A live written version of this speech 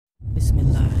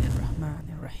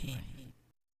Bismillahirrahmanirrahim.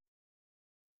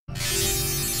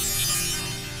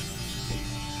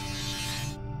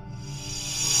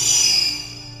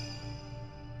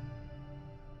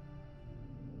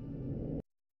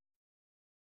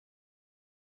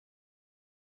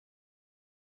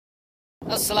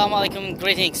 Assalamu alaikum,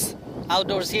 greetings.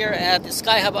 Outdoors here at the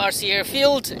Skyhub RC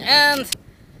Airfield, and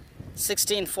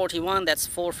 1641, that's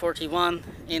 4:41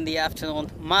 in the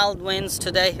afternoon. Mild winds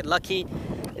today, lucky.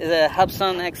 The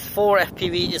Hubsan X4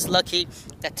 FPV is lucky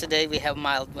that today we have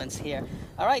mild winds here.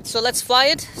 Alright, so let's fly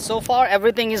it. So far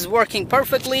everything is working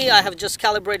perfectly. I have just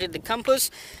calibrated the compass,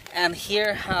 and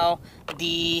here how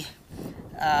the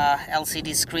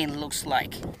LCD screen looks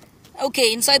like.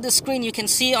 Okay, inside the screen you can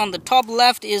see on the top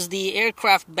left is the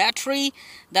aircraft battery.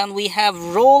 Then we have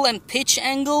roll and pitch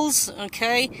angles.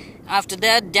 Okay, after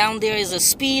that down there is a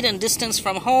speed and distance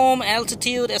from home,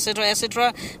 altitude, etc,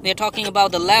 etc. We are talking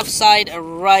about the left side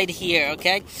right here.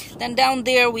 Okay, then down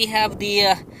there we have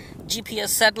the GPS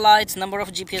satellites, number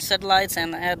of GPS satellites,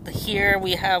 and at here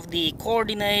we have the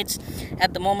coordinates.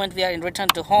 At the moment we are in return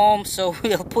to home, so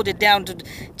we'll put it down to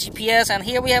GPS, and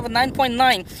here we have a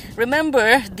 9.9.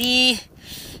 Remember, the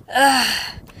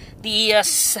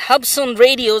Hubsan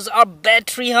radios are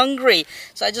battery hungry,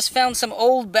 so I just found some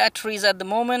old batteries at the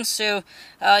moment, so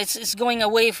it's going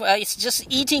away. It's just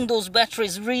eating those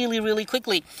batteries really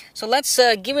quickly. So let's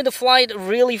give it a flight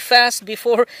really fast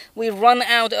before we run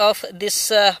out of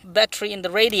this battery in the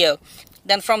radio.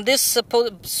 Then from this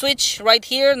switch right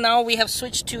here, now we have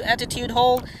switched to attitude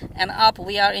hold, and up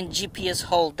we are in GPS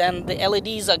hold. Then the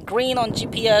LEDs are green on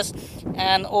GPS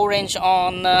and orange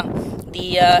on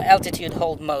the altitude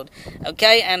hold mode.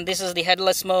 Okay, and this is the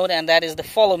headless mode, and that is the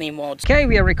follow me mode. Okay,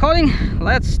 we are recording.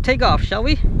 Let's take off, shall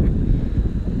we?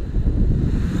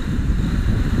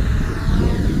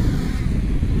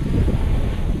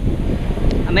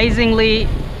 Amazingly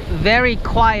very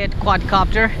quiet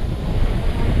quadcopter.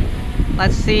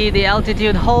 Let's see, the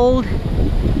altitude hold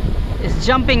is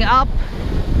jumping up.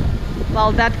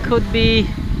 Well, that could be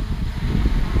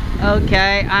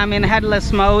okay. I'm in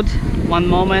headless mode. One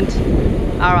moment.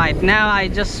 Alright, now I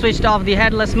just switched off the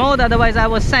headless mode, otherwise I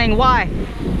was saying why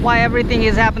everything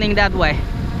is happening that way.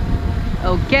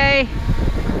 Okay,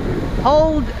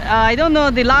 hold. I don't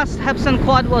know, the last Hubsan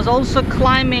quad was also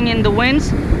climbing in the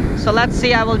winds, so let's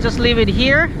see. I will just leave it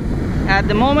here at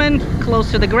the moment, close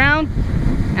to the ground,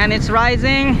 and it's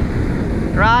rising,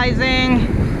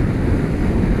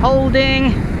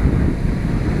 holding,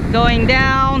 going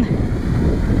down,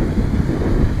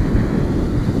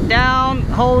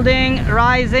 holding,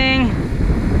 rising.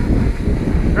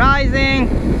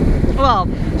 Well,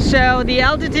 so the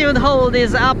altitude hold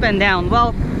is up and down.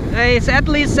 Well, it's at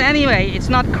least, anyway, it's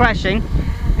not crashing,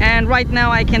 and right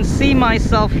now I can see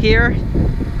myself here.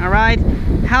 All right,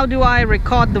 how do I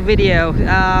record the video?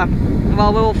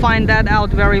 Well, we will find that out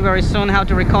very soon, how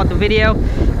to record the video.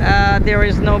 There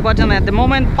is no button at the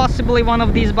moment. Possibly one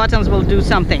of these buttons will do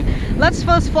something. Let's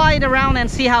first fly it around and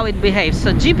see how it behaves.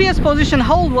 So GPS position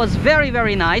hold was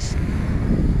very nice.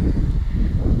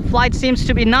 Flight seems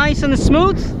to be nice and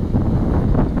smooth,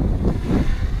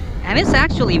 and it's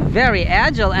actually very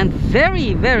agile and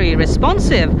very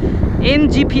responsive in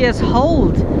GPS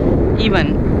hold.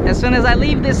 Even as soon as I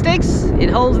leave the sticks, it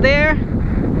holds there.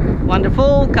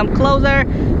 Wonderful. Come closer.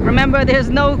 Remember, there's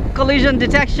no collision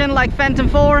detection like Phantom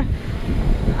 4.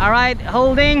 All right,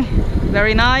 holding.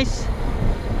 Very nice.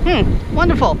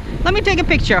 Wonderful. Let me take a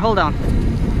picture. Hold on.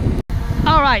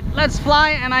 All right, let's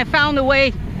fly. And I found a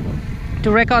way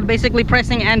to record. Basically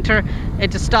pressing enter,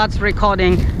 it starts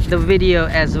recording the video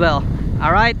as well.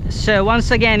 All right, so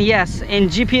once again, yes, in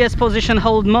GPS position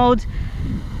hold mode,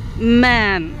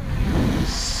 man,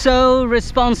 so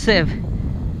responsive.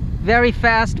 Very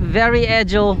fast, very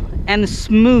agile, and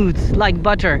smooth like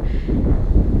butter.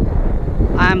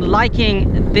 I'm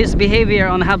liking this behavior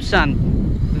on Hubsan.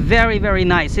 Very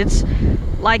nice. It's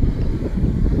like,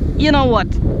 you know what,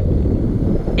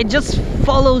 it just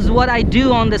follows what I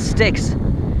do on the sticks.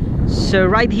 So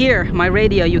right here, my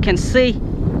radio, you can see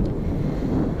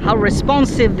how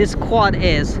responsive this quad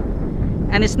is,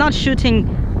 and it's not shooting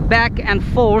back and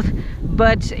forth,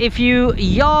 but if you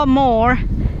yaw more,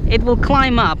 it will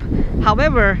climb up.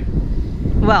 However,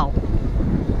 well,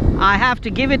 I have to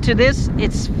give it to this.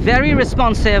 It's very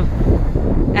responsive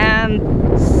and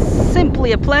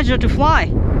simply a pleasure to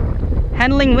fly.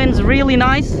 Handling winds really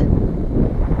nice.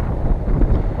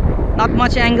 Not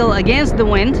much angle against the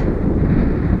wind.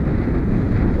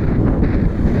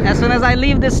 As soon as I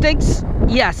leave the sticks,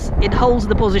 yes, it holds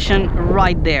the position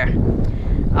right there.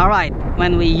 All right,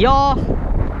 when we yaw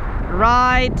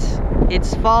right,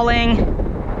 it's falling.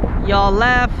 Yaw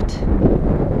left,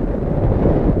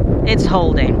 it's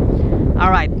holding. All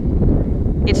right,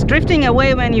 it's drifting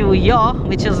away when you yaw,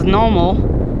 which is normal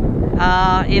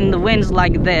in the winds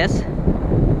like this.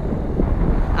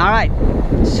 All right,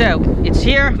 so it's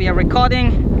here, we are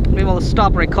recording. We will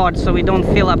stop record so we don't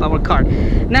fill up our card.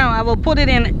 Now I will put it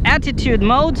in attitude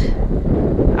mode.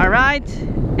 All right,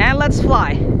 and let's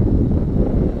fly.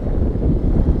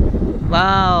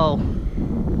 Wow,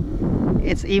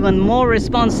 it's even more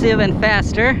responsive and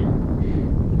faster,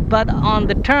 but on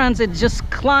the turns it just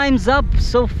climbs up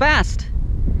so fast.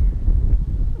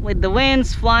 With the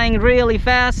winds flying really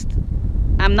fast,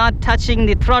 I'm not touching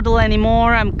the throttle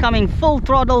anymore. I'm coming full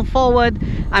throttle forward.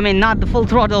 I mean, not the full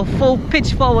throttle, full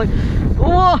pitch forward.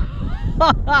 Whoa!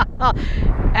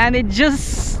 And it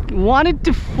just wanted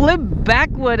to flip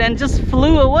backward and just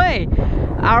flew away.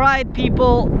 All right,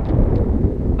 people,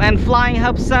 when flying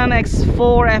Hubsan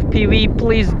X4 FPV,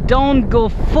 please don't go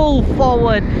full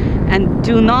forward and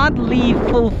do not leave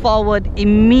full forward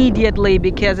immediately,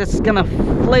 because it's gonna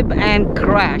flip and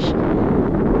crash.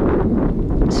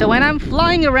 So when I'm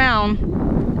flying around,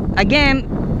 again,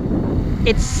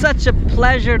 it's such a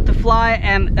pleasure to fly,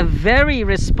 and a very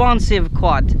responsive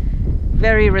quad.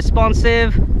 Very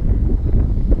responsive,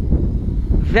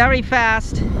 very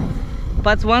fast.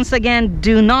 But once again,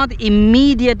 do not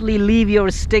immediately leave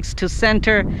your sticks to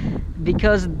center,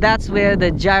 because that's where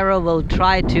the gyro will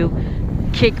try to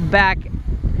kick back.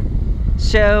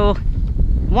 So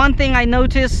one thing I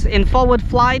notice in forward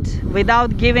flight,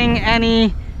 without giving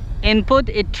any input,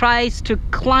 it tries to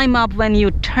climb up when you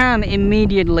turn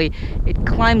immediately. It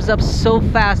climbs up so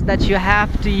fast that you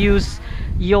have to use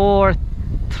your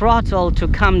throttle to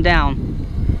come down.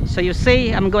 So you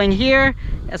see, I'm going here.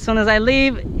 As soon as I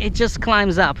leave, it just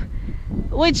climbs up,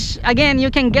 which again, you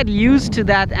can get used to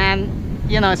that and,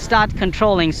 you know, start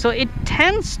controlling. So it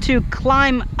tends to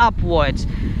climb upwards,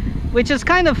 which is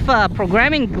kind of a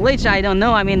programming glitch. I don't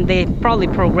know. I mean, they probably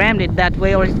programmed it that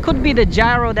way, or it could be the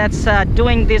gyro that's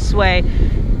doing this way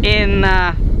in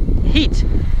heat.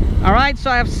 All right,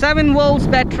 so I have 7 volts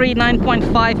battery,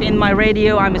 9.5 in my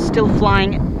radio. I'm still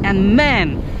flying, and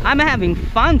man, I'm having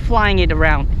fun flying it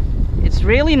around. It's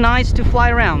really nice to fly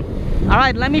around. All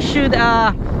right, let me shoot.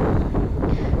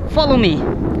 Follow me.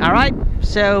 All right,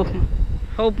 so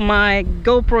hope my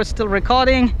GoPro is still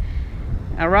recording.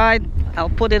 All right, I'll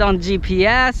put it on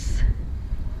GPS.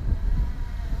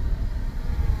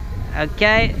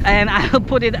 Okay, and I'll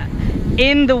put it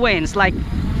in the winds, like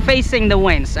facing the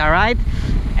winds. All right,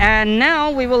 and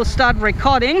now we will start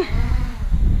recording.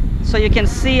 So you can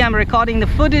see I'm recording the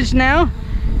footage now.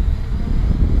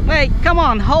 Wait, come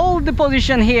on, hold the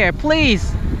position here,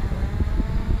 please.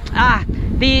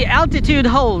 The altitude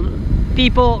hold,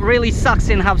 people, really sucks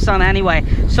in Hubsan anyway.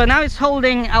 So now it's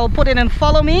holding. I'll put it in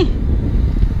follow me.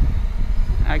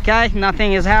 Okay,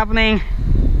 nothing is happening.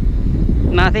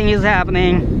 Nothing is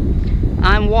happening.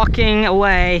 I'm walking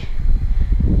away.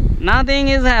 Nothing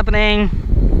is happening.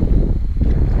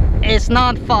 It's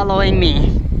not following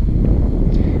me.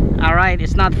 All right,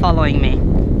 it's not following me.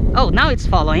 Oh, now it's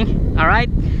following. All right.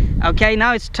 Okay,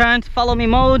 now it's turned follow me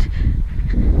mode.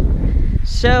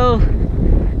 So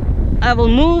I will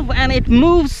move, and it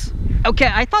moves.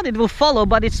 Okay, I thought it will follow,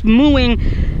 but it's moving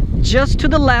just to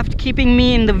the left, keeping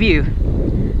me in the view.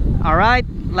 All right,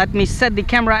 let me set the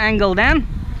camera angle then.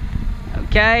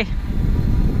 Okay.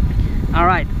 All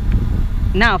right,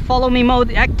 now follow me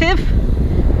mode active.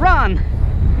 Run.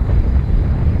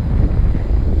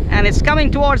 And it's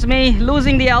coming towards me,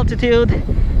 losing the altitude,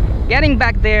 getting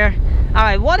back there. All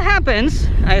right, what happens?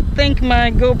 I think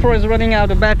my GoPro is running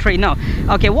out of battery. No.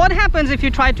 Okay, what happens if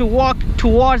you try to walk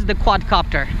towards the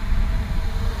quadcopter?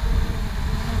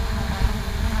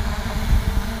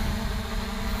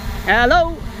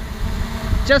 Hello?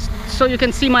 Just so you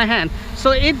can see my hand.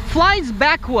 So it flies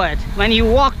backward when you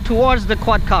walk towards the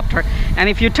quadcopter. And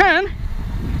if you turn,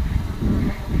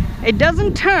 it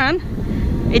doesn't turn.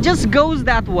 It just goes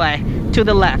that way to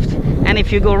the left. And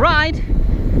if you go right,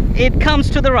 it comes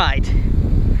to the right.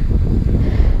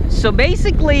 So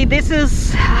basically this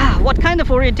is what kind of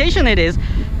orientation it is,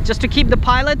 just to keep the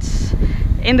pilots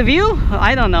in the view.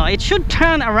 I don't know, it should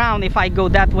turn around if I go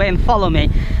that way and follow me.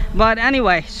 But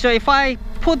anyway, so if I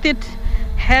put it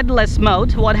headless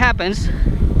mode, what happens?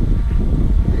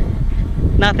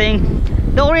 Nothing.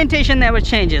 The orientation never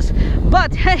changes.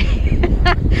 But hey,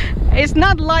 it's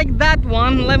not like that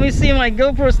one. Let me see, my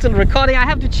GoPro is still recording. I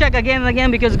have to check again and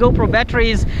again because GoPro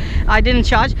batteries I didn't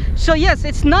charge. So yes,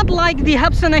 it's not like the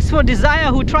Hubsan X4 Desire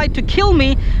who tried to kill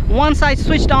me once I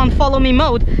switched on follow me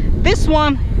mode. This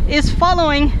one is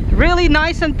following really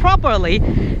nice and properly,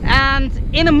 and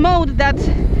in a mode that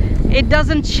it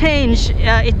doesn't change,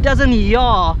 it doesn't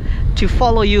yaw to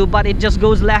follow you, but it just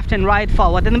goes left and right,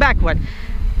 forward and backward,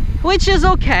 which is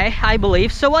okay, I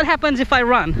believe. So what happens if I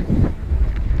run?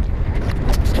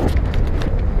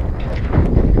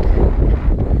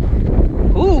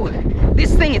 Ooh,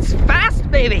 this thing is fast,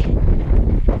 baby.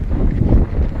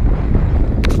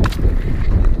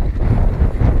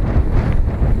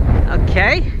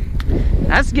 Okay,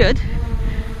 that's good.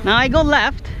 Now I go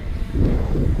left.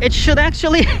 It should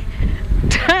actually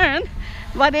turn,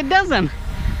 but it doesn't.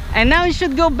 And now it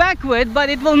should go backward, but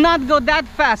it will not go that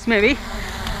fast maybe.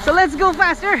 So let's go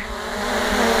faster.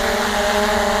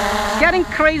 It's getting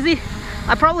crazy.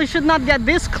 I probably should not get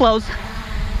this close,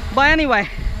 but anyway,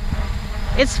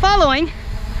 it's following,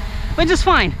 which is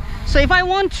fine. So if I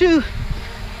want to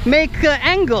make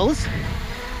angles,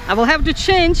 I will have to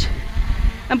change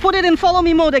and put it in follow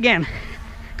me mode again.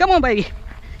 Come on, baby.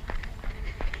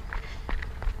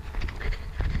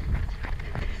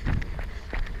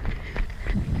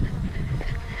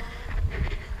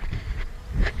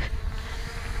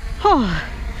 Oh,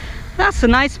 that's a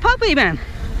nice puppy, man.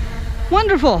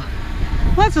 Wonderful.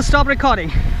 Let's stop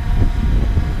recording.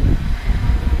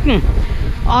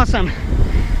 Awesome.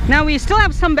 Now we still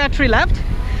have some battery left,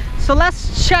 so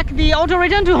let's check the auto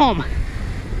return to home.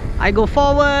 I go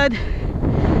forward.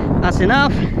 That's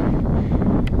enough.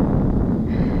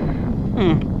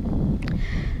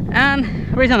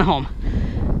 And return home.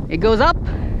 It goes up.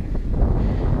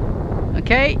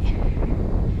 Okay.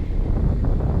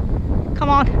 Come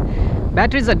on.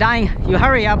 Batteries are dying. You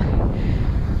hurry up.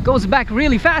 Goes back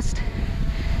really fast.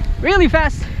 Really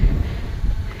fast.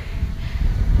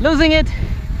 Losing it.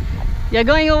 You're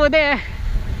going over there.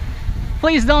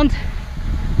 Please don't.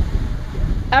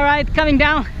 All right, coming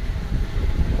down.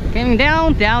 Coming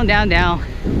down, down, down, down.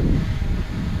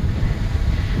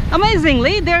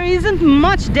 Amazingly, there isn't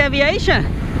much deviation.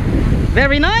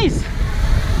 Very nice.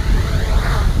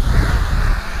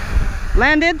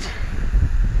 Landed.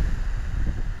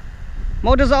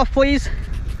 Motors off, please.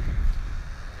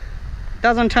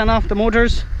 Doesn't turn off the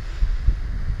motors.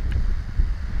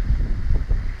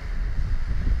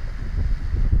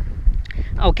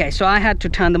 Okay, so I had to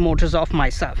turn the motors off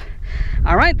myself.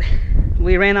 All right,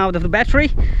 we ran out of the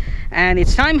battery and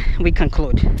it's time we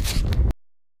conclude.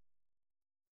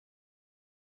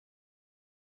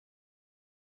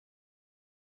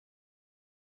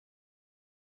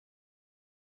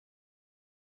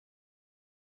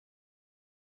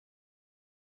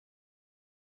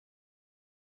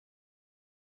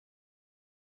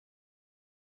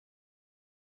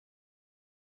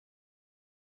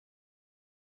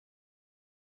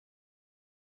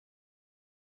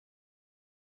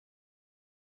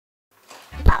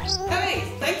 Hey,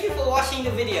 thank you for watching the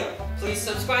video. Please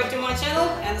subscribe to my channel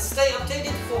and stay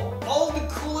updated for all the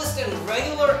coolest and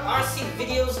regular RC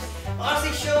videos,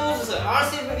 RC shows,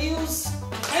 RC reviews,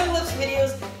 time-lapse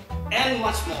videos, and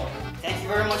much more. Thank you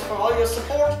very much for all your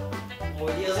support. More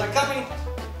videos are coming.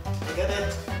 I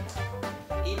gotta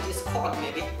eat this cod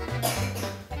maybe.